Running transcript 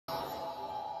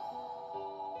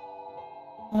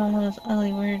This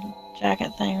ugly weird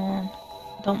jacket thing on.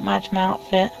 Don't match my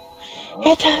outfit.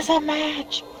 It doesn't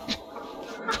match!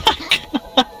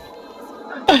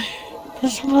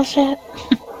 This bullshit.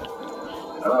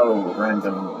 Oh,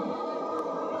 random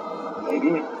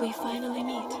lady. We finally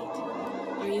meet.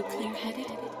 Are you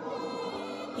clear-headed?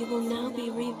 You will now be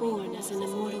reborn as an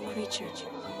immortal creature,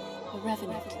 a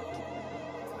revenant.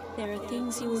 There are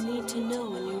things you will need to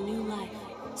know in your new life,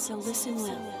 so listen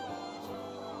well.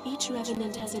 Each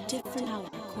revenant has a different power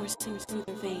coursing through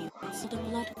their veins, called a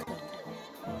blood code.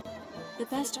 The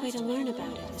best way to learn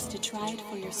about it is to try it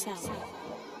for yourself.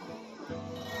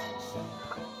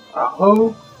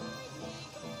 Oh.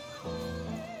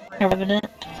 A revenant.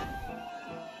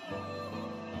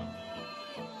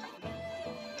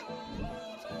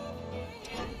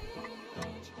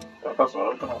 That's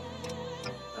what I'm doing.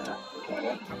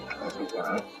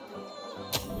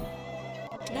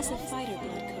 That's a fighter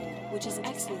blood code, which is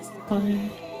excellent.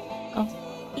 Oh.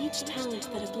 Each talent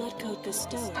that a blood code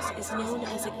bestows is known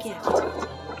as a gift.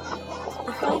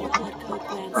 The fighter blood code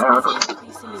grants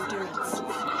increasing endurance.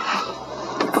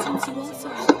 But since you also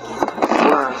have a gift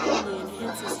that only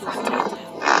enhances your attack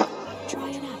power, try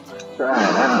it out. Try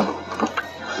it out.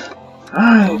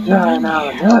 Alright, try it out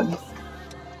again.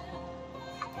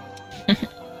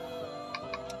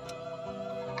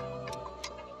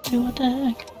 What the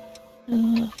heck?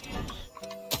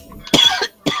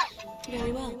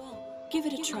 Very well. Give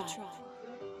it a try.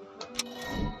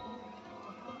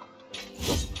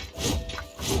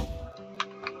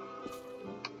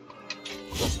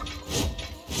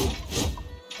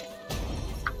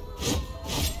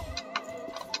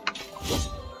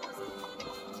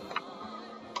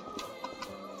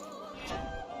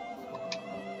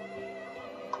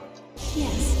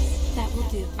 Yes, that will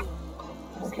do.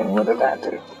 Okay, what did that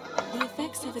do? The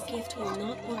effects of a gift will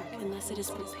not work unless it is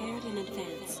prepared in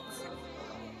advance.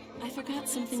 I forgot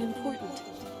something important.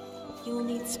 You will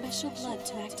need special blood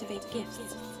to activate gifts.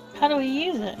 How do we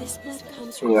use it? This blood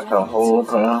comes from You have to hold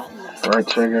the right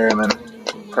trigger and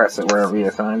then press it wherever you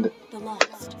assigned it. the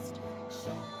lost.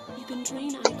 You can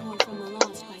drain ichor from the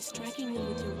lost by striking them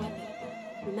with your weapon.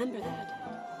 Remember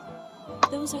that.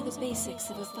 Those are the basics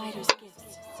of a fighter's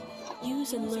gifts.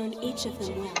 Use and learn each of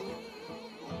them well.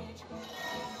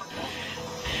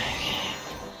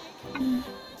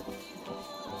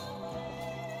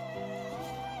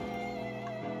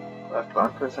 Left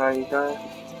bumper is how you go.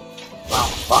 Wow,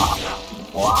 wow,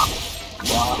 wow,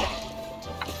 wow.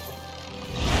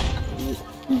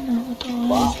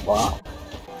 Wow, wow.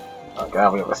 Oh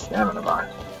god, we have a stamina bar.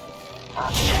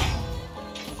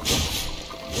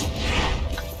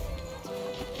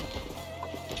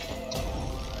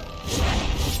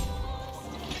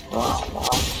 Wow, wow.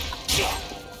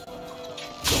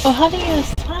 Oh, how do you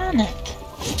assign it?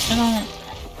 I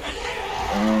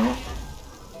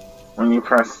When you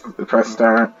press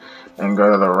start and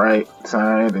go to the right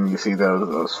side and you see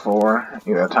those four,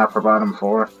 either top or bottom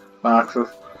four boxes,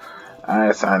 I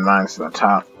assign mine to the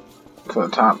top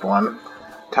one,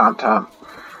 top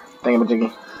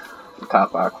thingamajiggy, the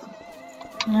top box.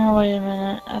 don't. No, wait a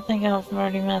minute. I think I've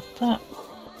already messed up.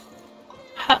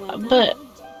 But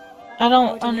I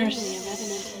don't Ordinarily, a understand.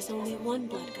 revenant has only one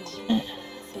blood code,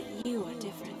 but you are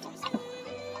different.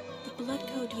 The blood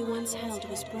code you once held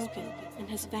was broken and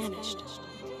has vanished.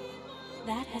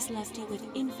 That has left you with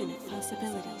infinite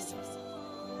possibilities.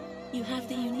 You have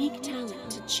the unique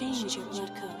talent to change your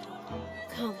blood code.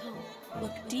 Come,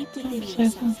 look deep within I'm so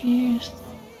yourself. confused.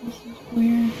 This is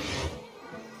weird.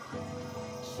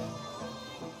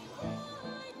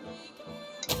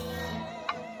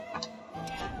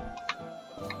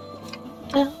 What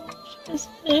the hell is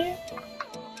there?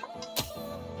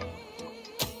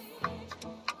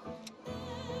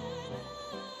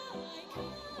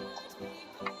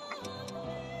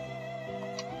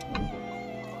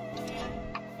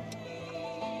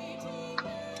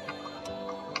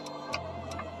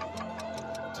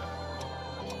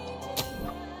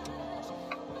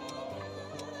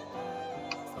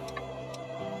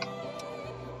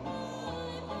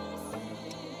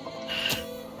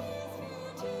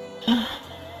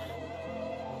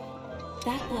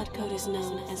 That blood code is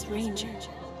known as Ranger.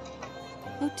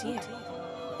 Oh dear,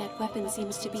 that weapon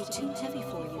seems to be too heavy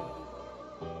for you.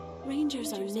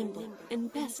 Rangers are nimble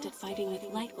and best at fighting with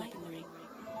light weaponry.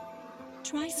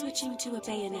 Try switching to a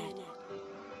bayonet.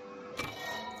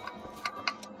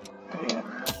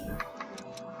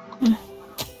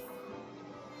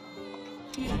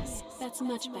 Yes, that's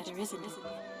much better, isn't it?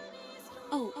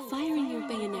 Oh, firing your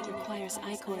bayonet requires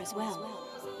ichor as well.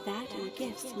 That and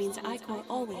gifts means ichor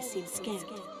always seems scant.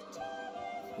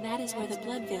 That is where the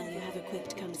blood veil you have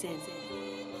equipped comes in.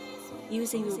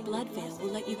 Using your blood veil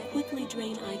will let you quickly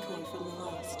drain Ichor from the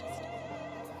lost.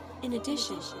 In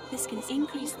addition, this can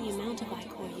increase the amount of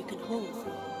Ichor you can hold.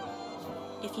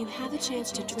 If you have a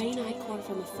chance to drain Ichor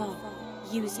from a foe,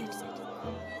 use it.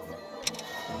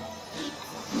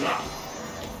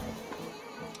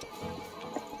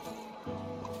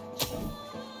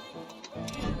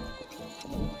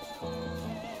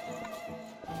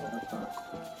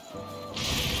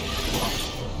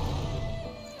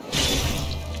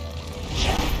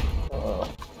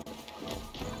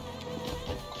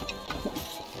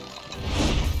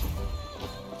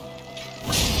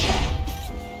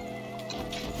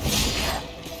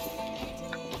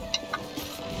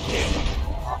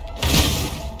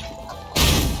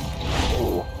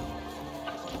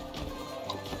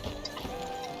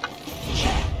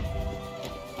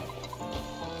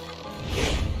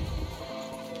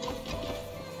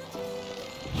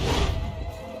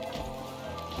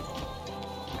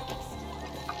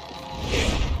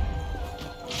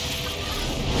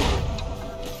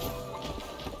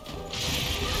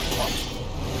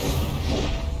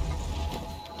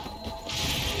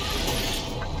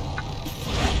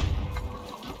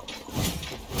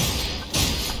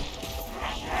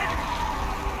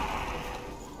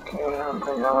 I don't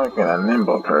think I like being a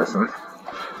nimble person.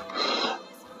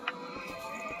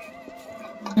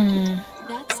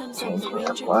 That's something the Changing the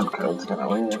Ranger blood blood code's code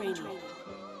kinda and weird. training.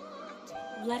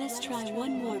 Let us try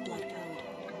one more blood code.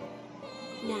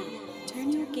 Now,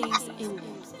 turn your gaze inward.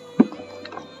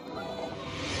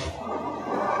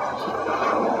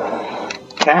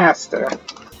 Caster.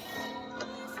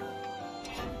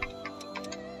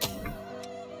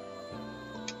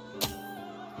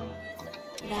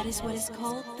 That is what is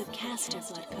called the Caster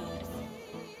blood code.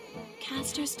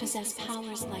 Casters possess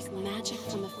powers like magic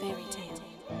from a fairy tale.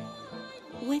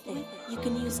 With it, you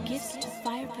can use gifts to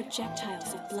fire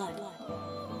projectiles of blood.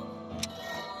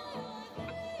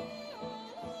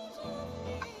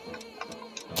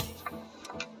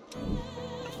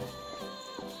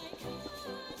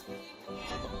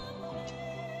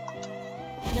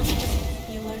 Notice,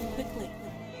 you learn quickly.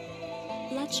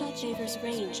 Bloodshot favors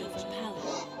range over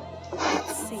power.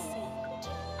 Let's see.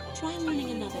 Try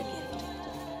learning another gift.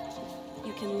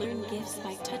 You can learn gifts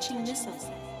by touching missiles.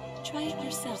 Try it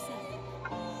yourself.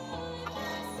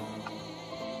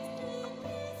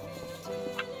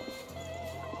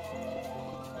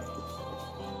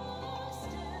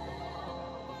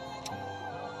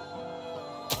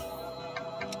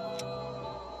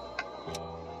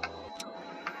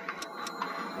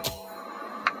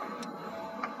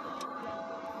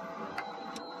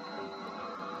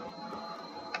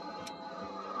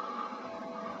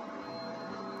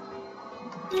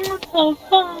 What the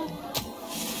fuck?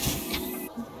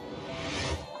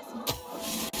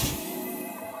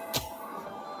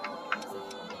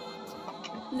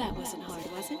 That wasn't hard,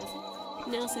 was it?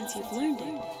 Now since you've learned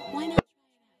it, why not?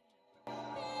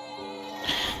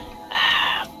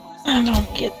 I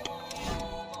don't get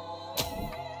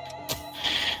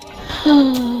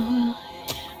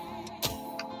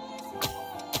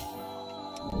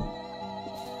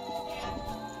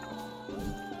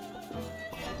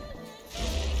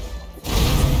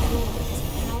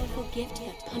Gift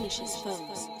that punishes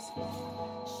foes.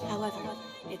 However,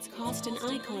 its cost in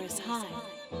Ichor is high,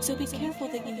 so be careful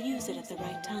that you use it at the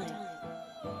right time.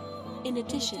 In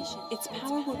addition, its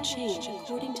power will change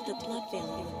according to the blood veil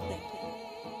you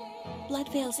equip. Blood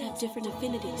veils have different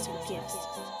affinities or gifts.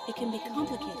 It can be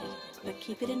complicated, but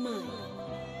keep it in mind.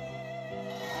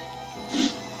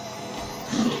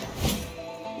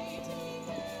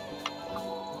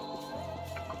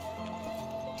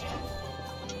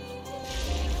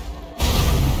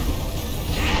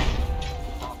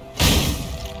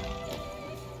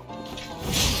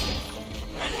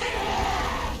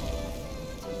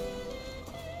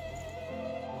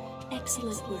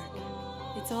 Excellent work.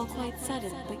 It's all quite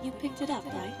sudden, but you picked it up,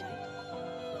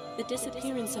 right? The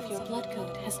disappearance of your blood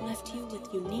code has left you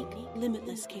with unique,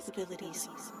 limitless capabilities.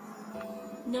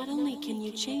 Not only can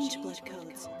you change blood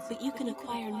codes, but you can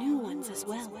acquire new ones as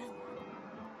well.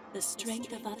 The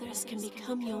strength of others can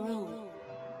become your own,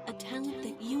 a talent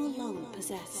that you alone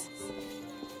possess.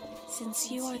 Since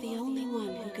you are the only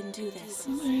one who can do this,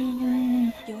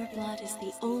 your blood is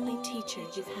the only teacher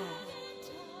you have.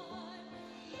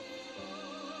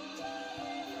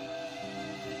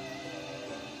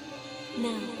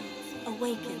 Now,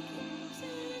 awaken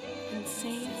and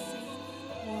save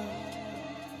the world.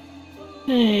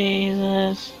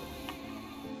 Jesus.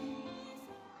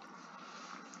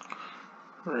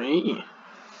 Right.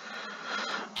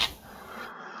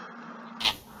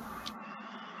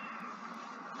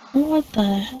 What the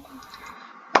hell?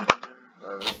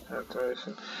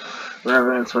 Situation.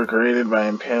 Revenants were created by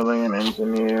impaling an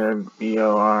engineered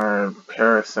BOR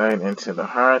parasite into the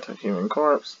heart of human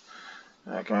corpse.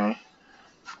 Okay.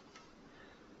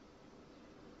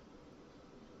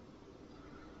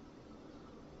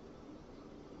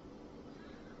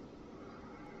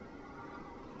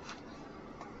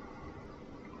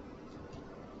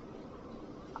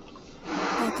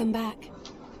 Welcome back.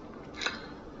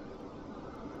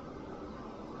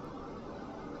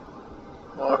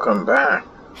 Welcome back.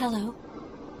 Hello.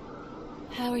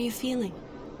 How are you feeling?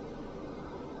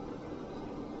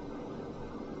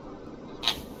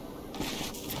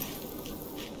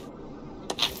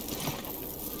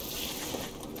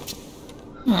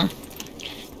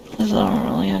 Because I don't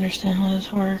really understand how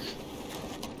this works.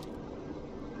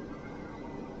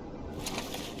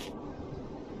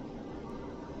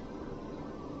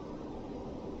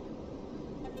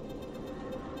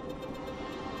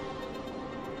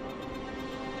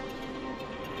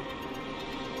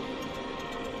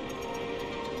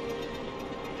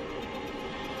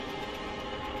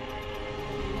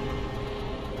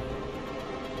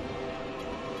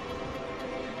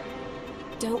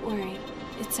 Don't worry.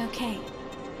 It's okay.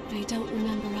 I don't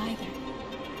remember either.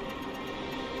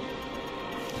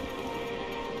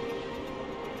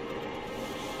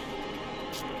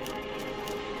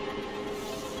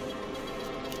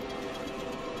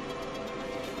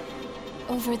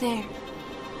 Over there.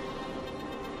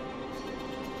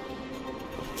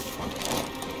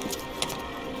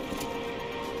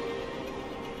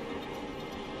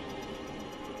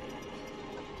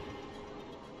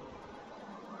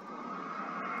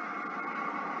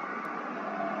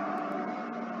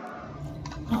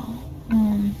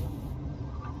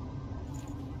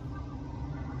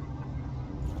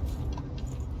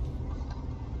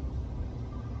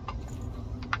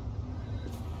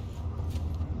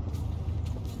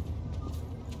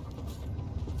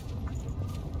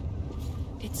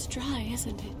 It's dry,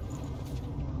 isn't it?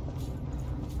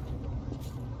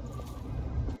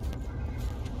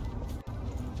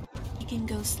 You can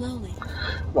go slowly.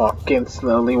 Walking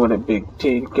slowly with a big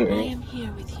tinker. I am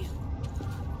here with you.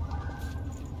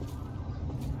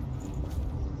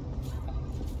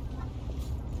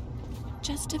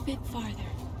 Just a bit farther.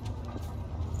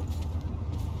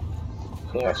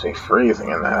 She's actually freezing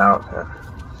in that outfit.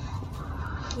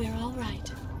 We're all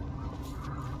right.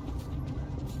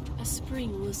 A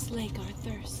spring will slake our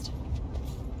thirst.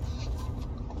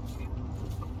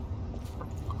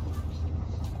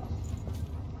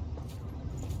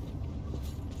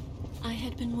 I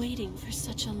had been waiting for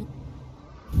such a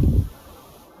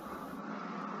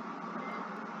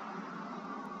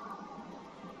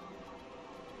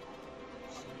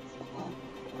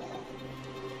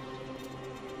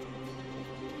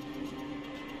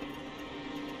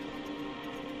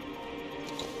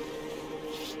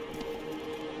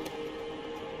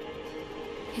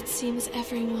It seems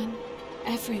everyone,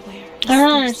 everywhere. I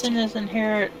don't understand this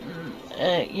inherent,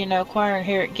 acquire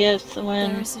inherent gifts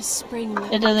when There's a spring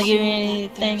that it doesn't will give you cure that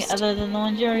anything thirst. other than the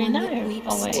ones you already One that know. weeps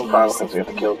Oh wait. tears Probably because we have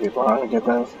to kill people. How do we get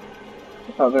those?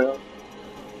 Other.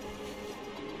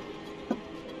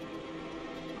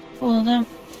 Well then,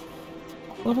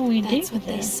 what do we That's do what with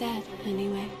they it? said,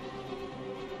 anyway.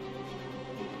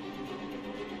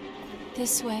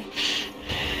 This way.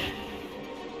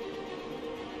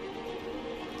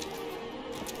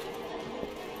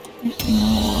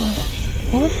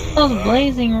 What's the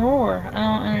blazing roar? I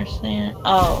don't understand.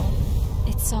 Oh,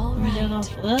 It's all we did right.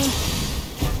 off of this.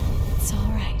 It's all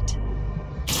right.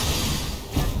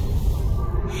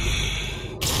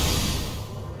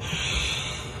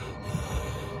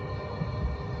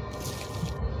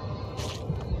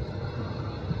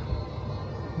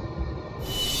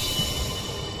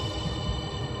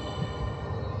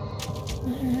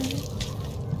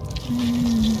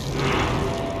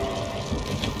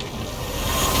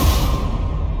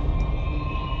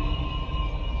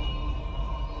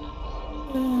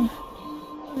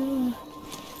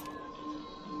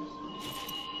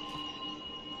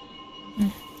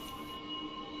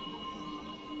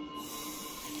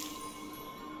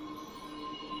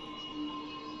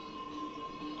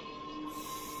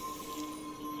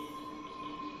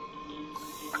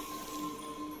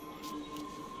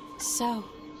 So,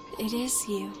 it is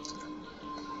you.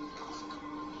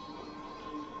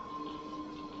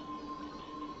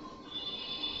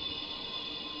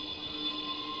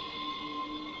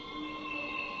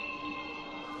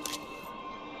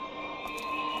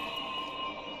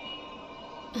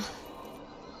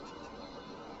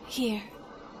 Here.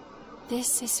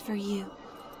 This is for you.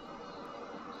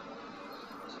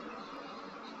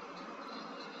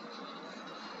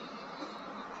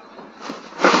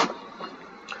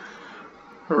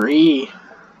 Re.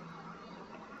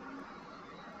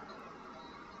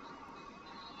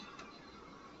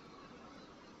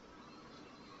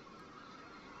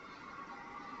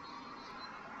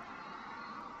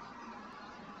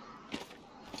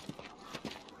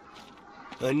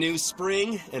 A new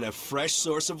spring and a fresh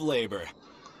source of labor.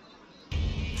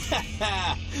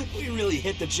 Ha! We really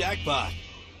hit the jackpot.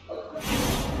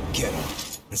 Get up.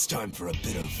 It's time for a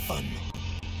bit of fun.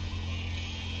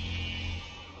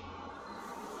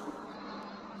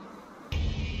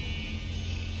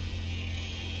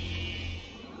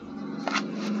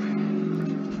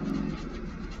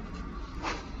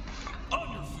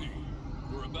 On your feet.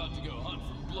 We're about to go hunt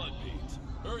for blood beads.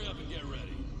 Hurry up and get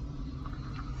ready.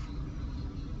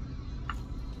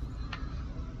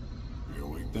 You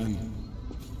awake then?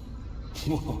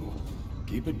 Whoa,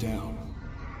 keep it down.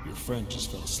 Your friend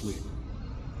just fell asleep.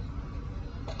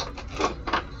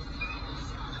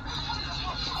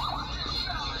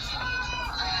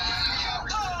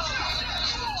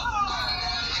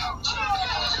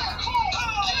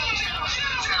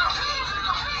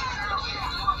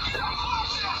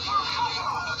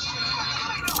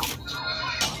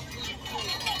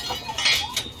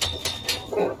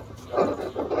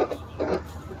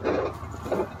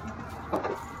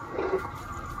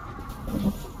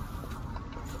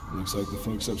 Looks like the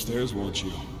folks upstairs want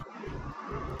you.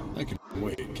 I can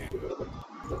wait, can't I?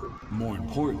 More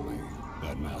importantly,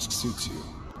 that mask suits you.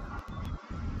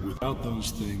 Without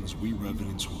those things, we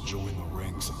Revenants will join the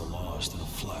ranks of the Lost in a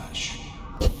flash.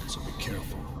 So be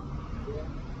careful.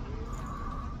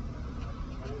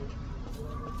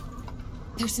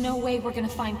 There's no way we're gonna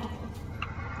find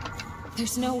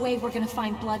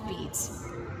blood beads.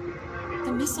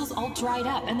 The missile's all dried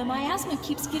up, and the miasma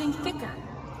keeps getting thicker.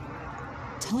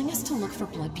 Telling us to look for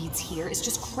blood beads here is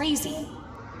just crazy.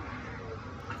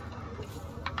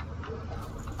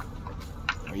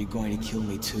 Are you going to kill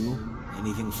me too?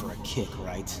 Anything for a kick,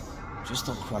 right? Just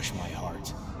don't crush my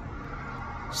heart.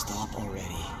 Stop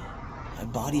already. My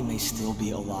body may still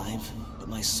be alive, but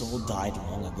my soul died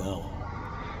long ago.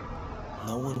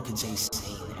 No one could stay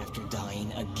sane after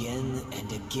dying again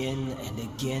and again and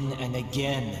again and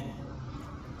again.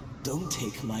 Don't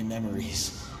take my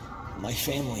memories, my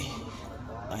family.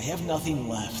 I have nothing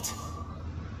left.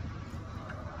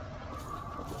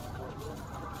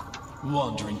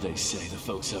 Wandering, they say, the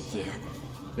folks up there.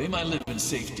 They might live in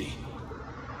safety.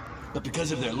 But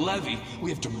because of their levy, we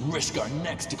have to risk our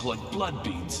necks to collect blood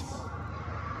beads.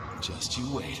 Just you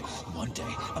wait. One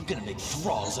day, I'm gonna make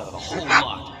thralls out of the whole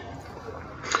lot.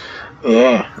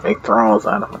 Yeah, make thralls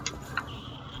out of them.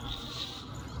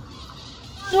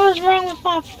 What's wrong with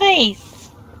my face?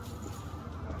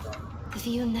 The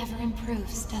view never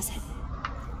improves, does it?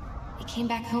 We came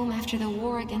back home after the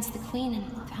war against the Queen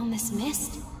and found this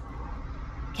mist.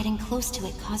 Getting close to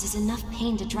it causes enough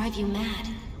pain to drive you mad,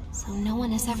 so no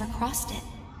one has ever crossed it.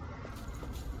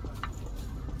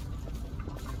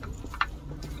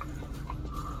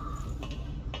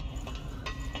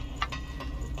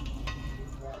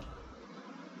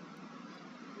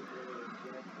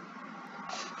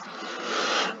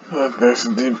 But there's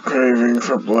a deep craving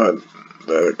for blood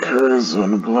that occurs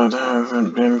when blood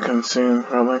hasn't been consumed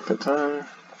for a length of time.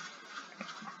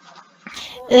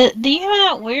 Do you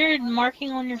have that weird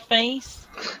marking on your face?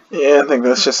 Yeah, I think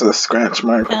that's just a scratch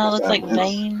mark. Kinda looks like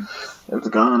veins. It's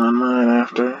gone on mine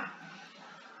after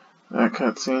that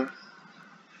cutscene.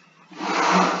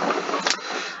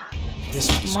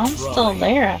 Mine's still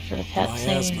there after the cutscene.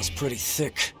 Miasma's pretty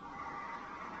thick.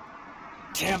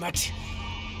 Damn it!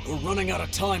 We're running out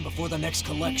of time before the next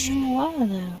collection. What is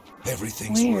that?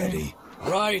 Everything's Weird. ready.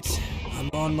 Right, I'm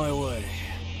on my way.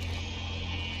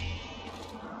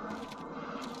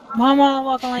 Why am I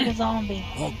walking like a zombie?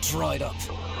 All dried up,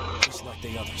 just like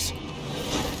the others.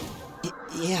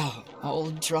 Yeah, all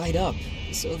dried up.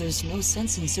 So there's no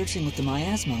sense in searching with the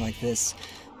miasma like this.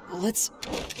 Let's...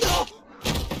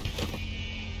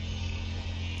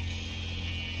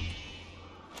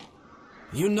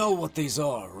 You know what these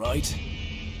are, right?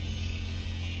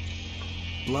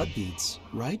 Blood beads,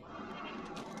 right?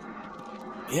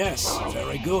 Yes,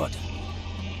 very good.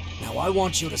 Now I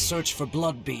want you to search for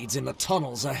blood beads in the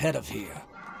tunnels ahead of here.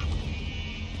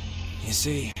 You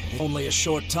see, it's only a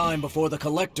short time before the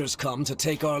collectors come to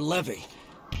take our levy.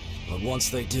 But once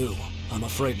they do, I'm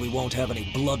afraid we won't have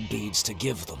any blood beads to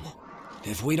give them.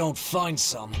 If we don't find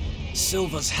some,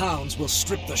 Silva's hounds will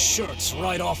strip the shirts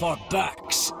right off our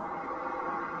backs.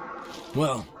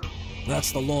 Well,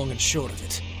 that's the long and short of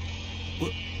it.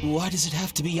 Why does it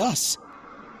have to be us?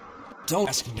 Don't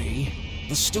ask me.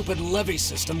 The stupid levy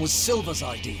system was Silva's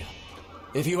idea.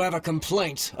 If you have a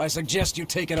complaint, I suggest you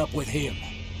take it up with him.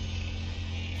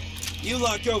 You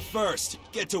lot go first.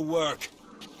 Get to work.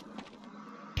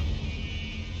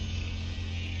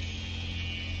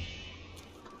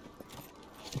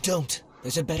 Don't.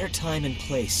 There's a better time and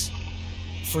place.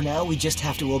 For now, we just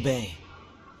have to obey.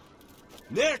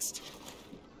 Next!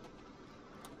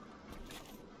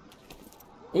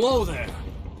 Whoa there.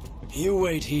 You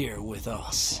wait here with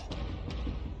us.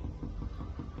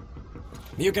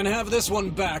 You can have this one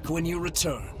back when you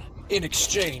return. In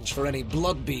exchange for any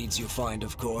blood beads you find,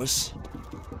 of course.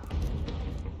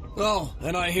 Oh,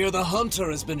 and I hear the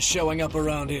hunter has been showing up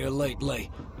around here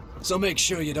lately. So make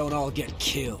sure you don't all get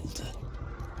killed.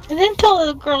 I didn't tell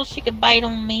the girl she could bite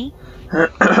on me.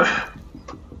 That's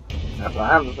what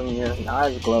happens when your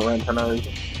eyes glow red for no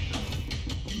reason.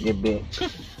 Get bit.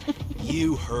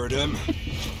 You heard him.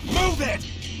 Move it!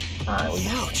 Alright,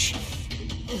 Ouch.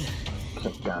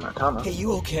 kick down a tunnel. Hey,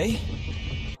 you okay?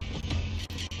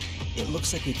 It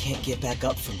looks like we can't get back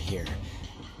up from here.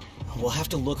 We'll have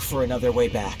to look for another way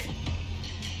back.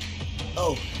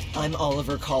 Oh, I'm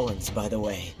Oliver Collins, by the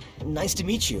way. Nice to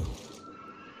meet you.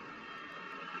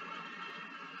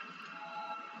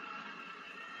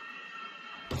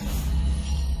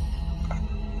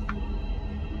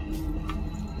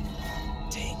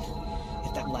 Dang.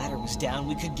 If that ladder was down,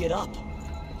 we could get up.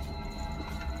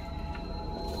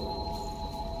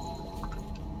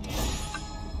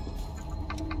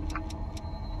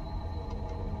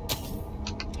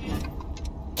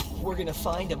 We're gonna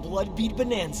find a blood-bead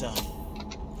bonanza.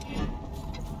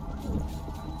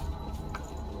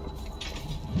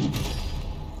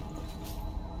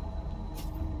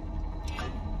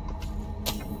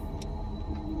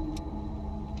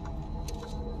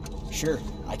 Sure,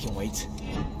 I can wait.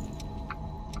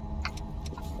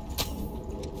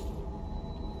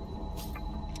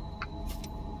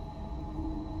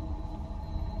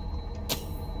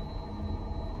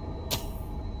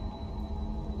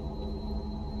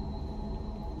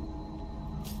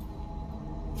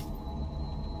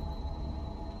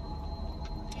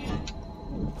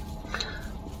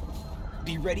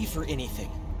 Be ready for anything.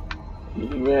 Be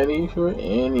ready for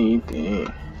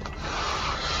anything.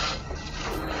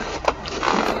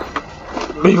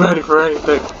 Be ready for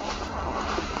anything.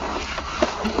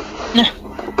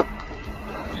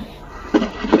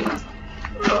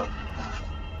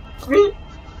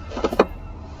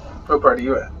 What part are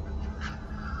you at?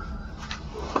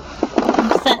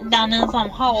 I'm sitting down in some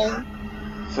hole.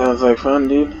 Sounds like fun,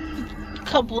 dude.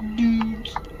 Couple of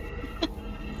dudes.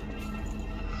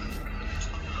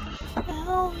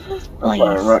 Oh, this I'll place.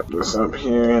 probably wrap this up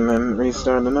here and then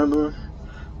restart another one.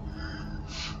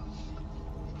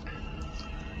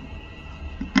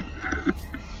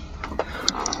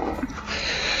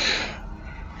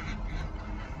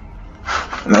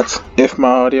 And that's if my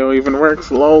audio even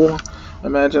works. Lol.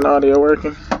 Imagine audio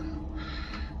working.